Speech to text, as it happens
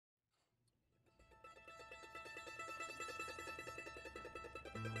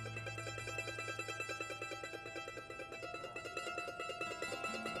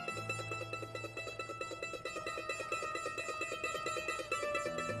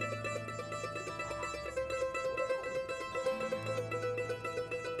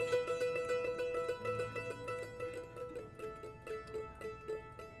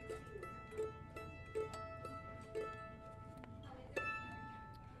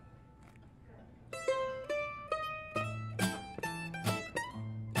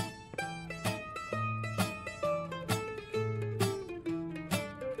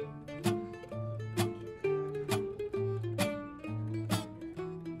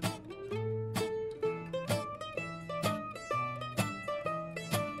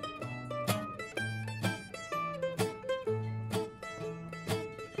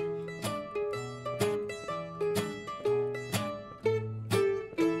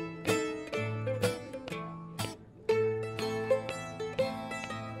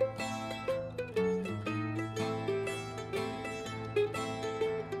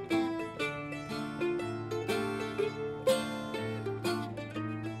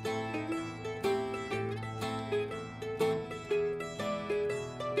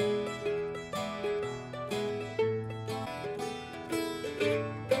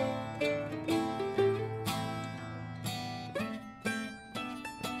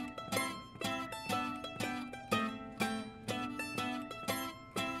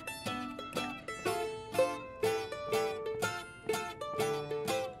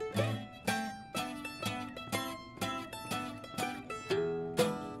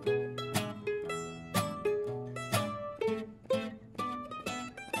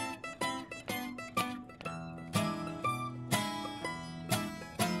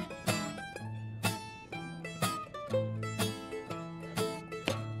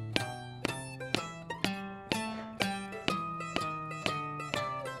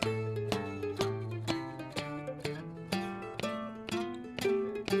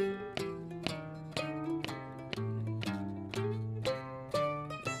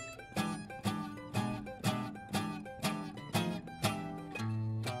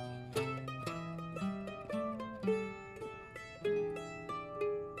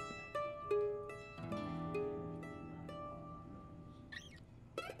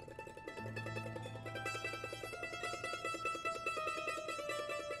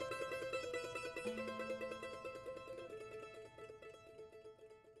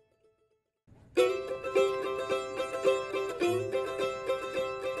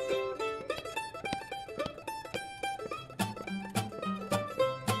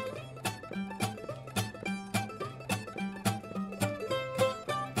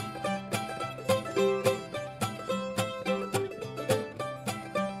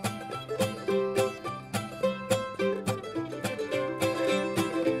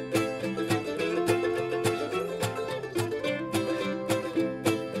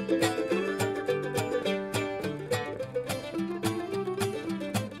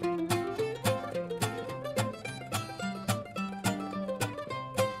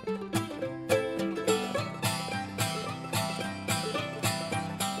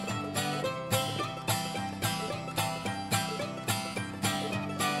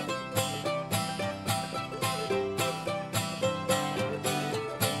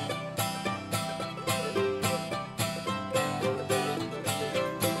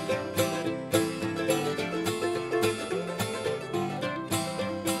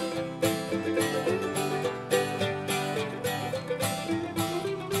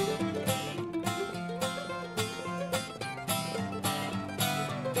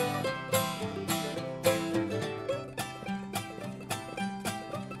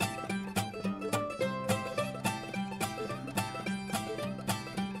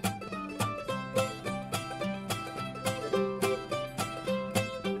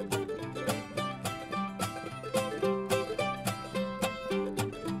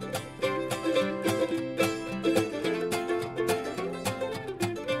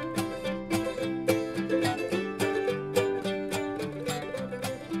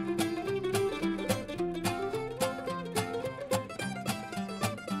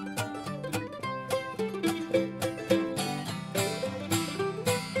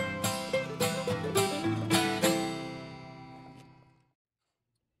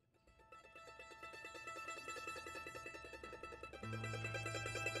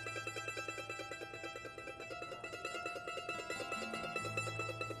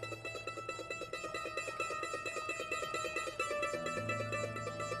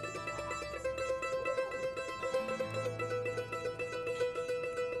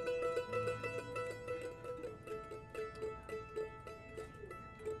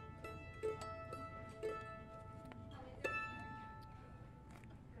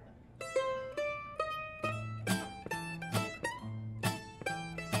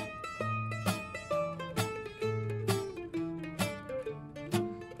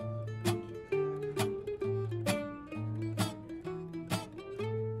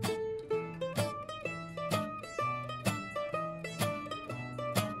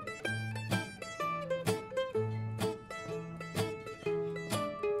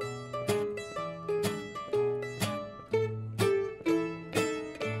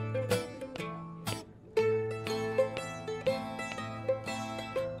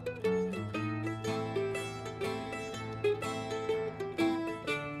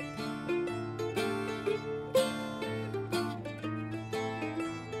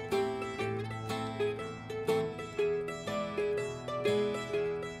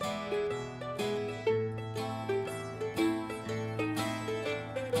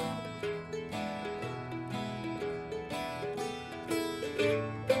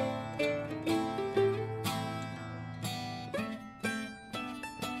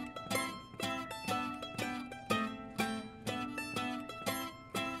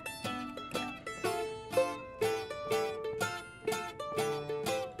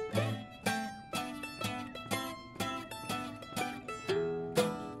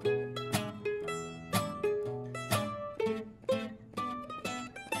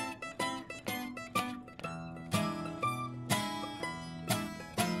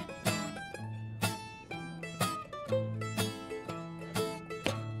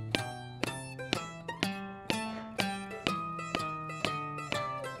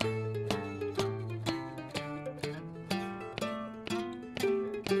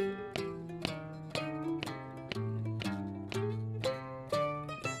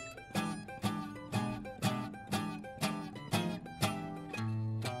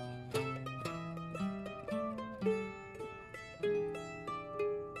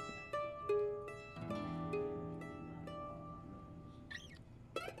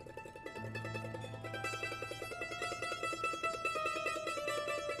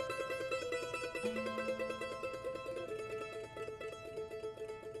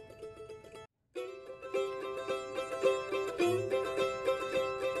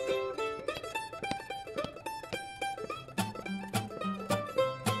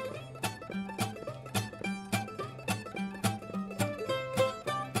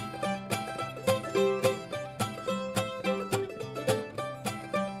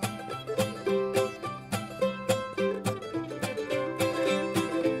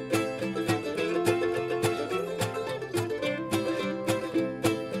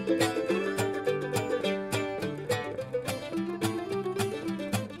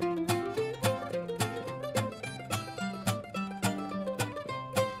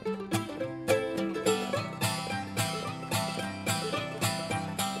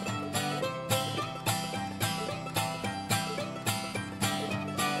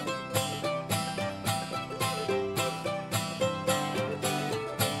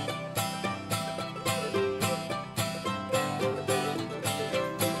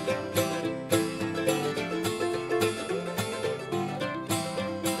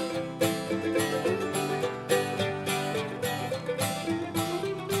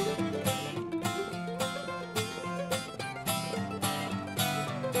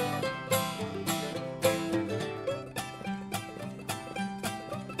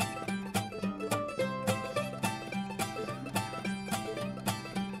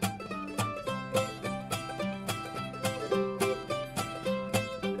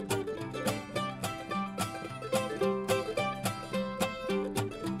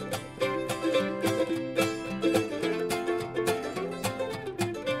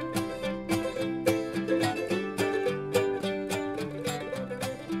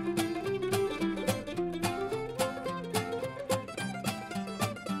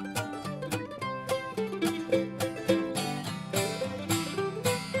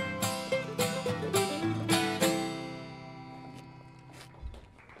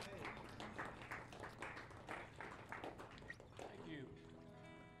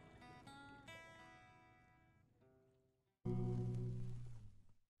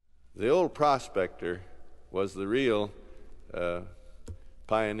The old prospector was the real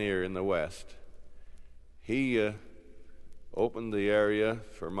pioneer in the West. He opened the area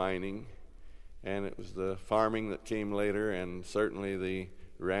for mining, and it was the farming that came later, and certainly the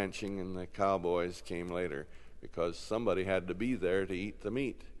ranching and the cowboys came later, because somebody had to be there to eat the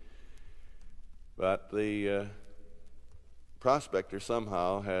meat. But the prospector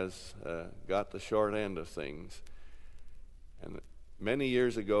somehow has got the short end of things. And many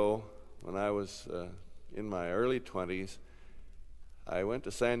years ago, when I was in my early 20s, I went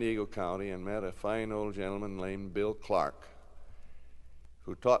to San Diego County and met a fine old gentleman named Bill Clark,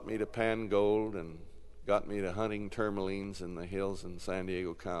 who taught me to pan gold and got me to hunting tourmalines in the hills in San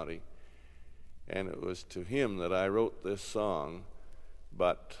Diego County. And it was to him that I wrote this song,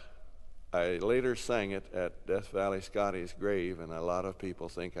 but I later sang it at Death Valley Scotty's grave, and a lot of people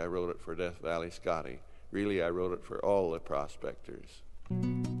think I wrote it for Death Valley Scotty. Really, I wrote it for all the prospectors.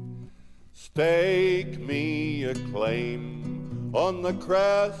 Stake me a claim on the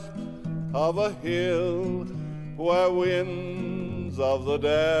crest of a hill where winds of the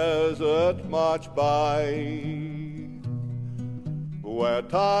desert march by, where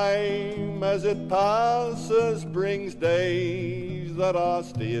time as it passes brings days that are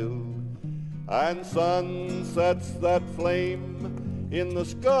still, and sunsets that flame in the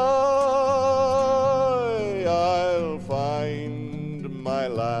sky. I'll find my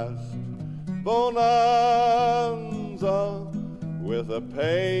last bonanza with a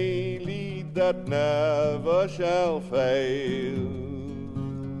pay-lead that never shall fail.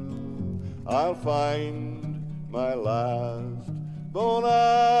 I'll find my last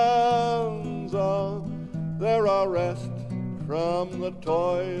bonanza, there I'll rest from the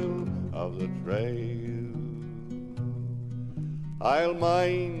toil of the trail. I'll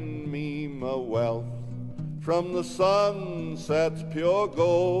mine me my wealth from the sunset's pure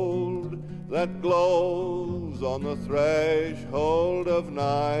gold that glows on the threshold of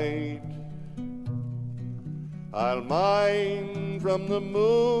night. I'll mine from the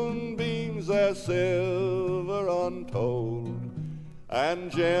moonbeams their silver untold,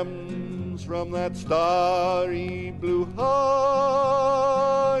 and gems from that starry blue height.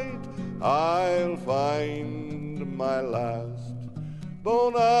 I'll find my last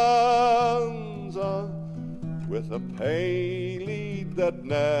bonanza with a pay-lead that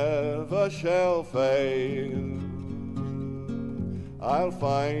never shall fail. I'll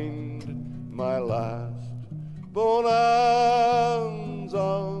find my last bonanza,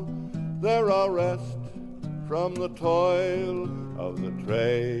 there I'll rest from the toil of the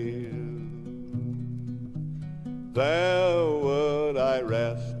trail. There would I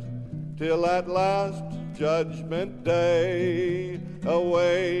rest till that last judgment day,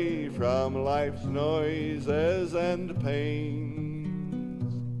 away from life's noises and pains.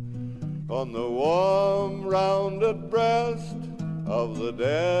 On the warm rounded breast of the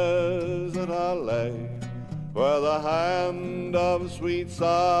desert I'll lay, where the hand of sweet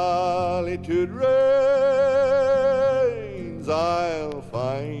solitude reigns. I'll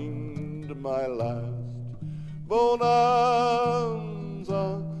find my last bonanza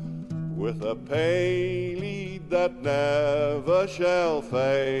with a pay-lead that never shall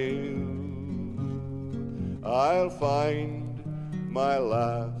fail. I'll find my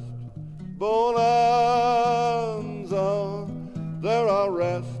last bonanza, there I'll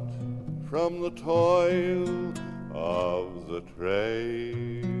rest from the toil of the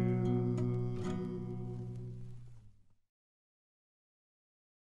trail.